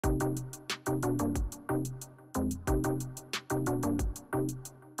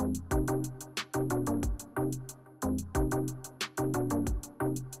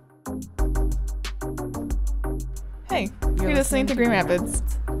You're listening to Green Rapids.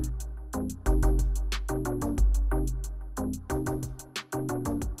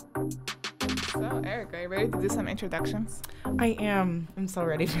 So, Erica, are you ready to do some introductions? I am. I'm so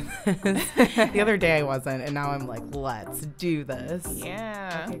ready for this. The other day I wasn't, and now I'm like, let's do this.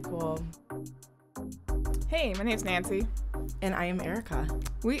 Yeah. Okay, cool. Hey, my name's Nancy. And I am Erica.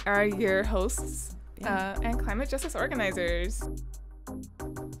 We are your hosts and climate justice organizers.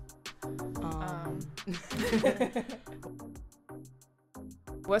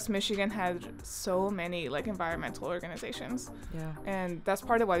 West Michigan had so many environmental organizations. Yeah. And that's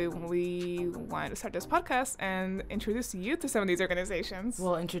part of why we wanted to start this podcast and introduce you to some of these organizations.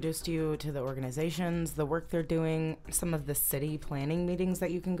 We'll introduce you to the organizations, the work they're doing, some of the city planning meetings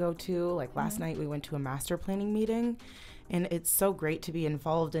that you can go to. Like last night we went to a master planning meeting, and it's so great to be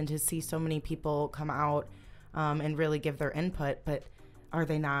involved and to see so many people come out and really give their input. But are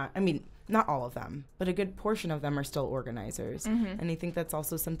they not? I mean, not all of them, but a good portion of them are still organizers. And I think that's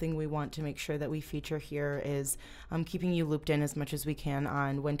also something we want to make sure that we feature here is keeping you looped in as much as we can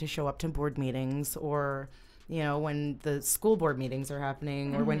on when to show up to board meetings, or, you know, when the school board meetings are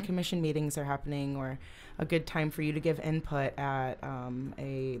happening, or when commission meetings are happening, or a good time for you to give input at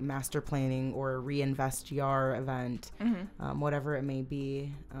a master planning or Reinvest YAR event, whatever it may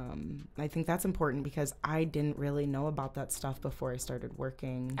be. I think that's important because I didn't really know about that stuff before I started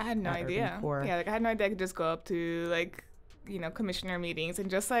working. I had no idea. Yeah, I had no idea I could just go up to commissioner meetings and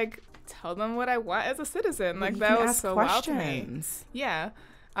just tell them what I want as a citizen. That was so wild to me. Yeah.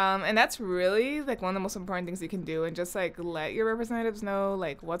 And that's really one of the most important things you can do, and just let your representatives know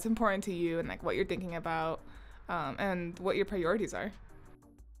what's important to you and what you're thinking about, and what your priorities are.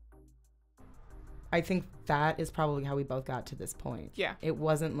 I think that is probably how we both got to this point. Yeah. It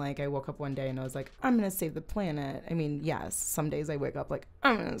wasn't I woke up one day and I was like, I'm going to save the planet. I mean, yes, some days I wake up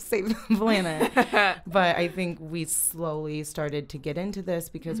I'm going to save the planet. But I think we slowly started to get into this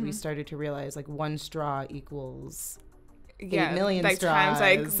because we started to realize one straw equals 8 million straws.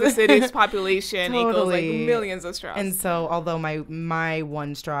 Times the city's population Totally. equals millions of straws. And so although my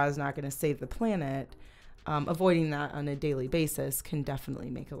one straw is not going to save the planet, avoiding that on a daily basis can definitely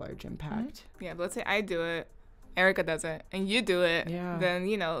make a large impact. Yeah, but let's say I do it, Erica does it, and you do it,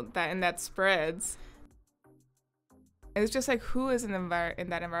 then, that spreads. It's just who is in that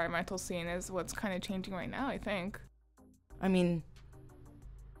environmental scene is what's kind of changing right now, I think. I mean,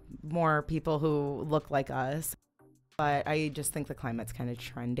 more people who look like us, but I just think the climate's kind of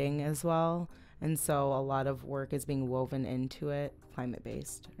trending as well. And so a lot of work is being woven into it,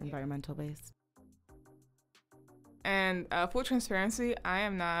 climate-based, environmental-based. And full transparency, I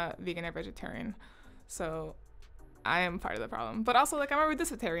am not vegan or vegetarian, so I am part of the problem. But also, I'm a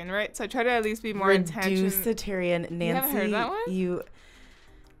reducitarian, right? So I try to at least be more intentional. Reducitarian, Nancy. You haven't heard that one?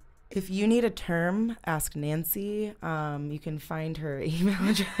 If you need a term, ask Nancy. You can find her email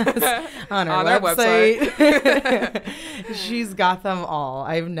address on our website. She's got them all.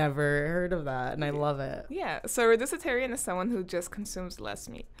 I've never heard of that, and I love it. Yeah. So reducitarian is someone who just consumes less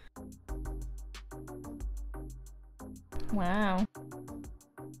meat. Wow.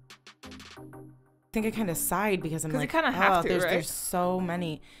 I think I kind of sighed because I'm you kind of have to, right? There's so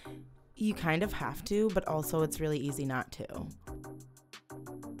many. You kind of have to, but also it's really easy not to.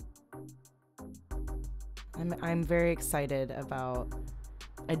 I'm very excited about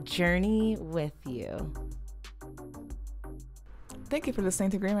a journey with you. Thank you for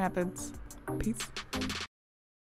listening to Green Rapids. Peace.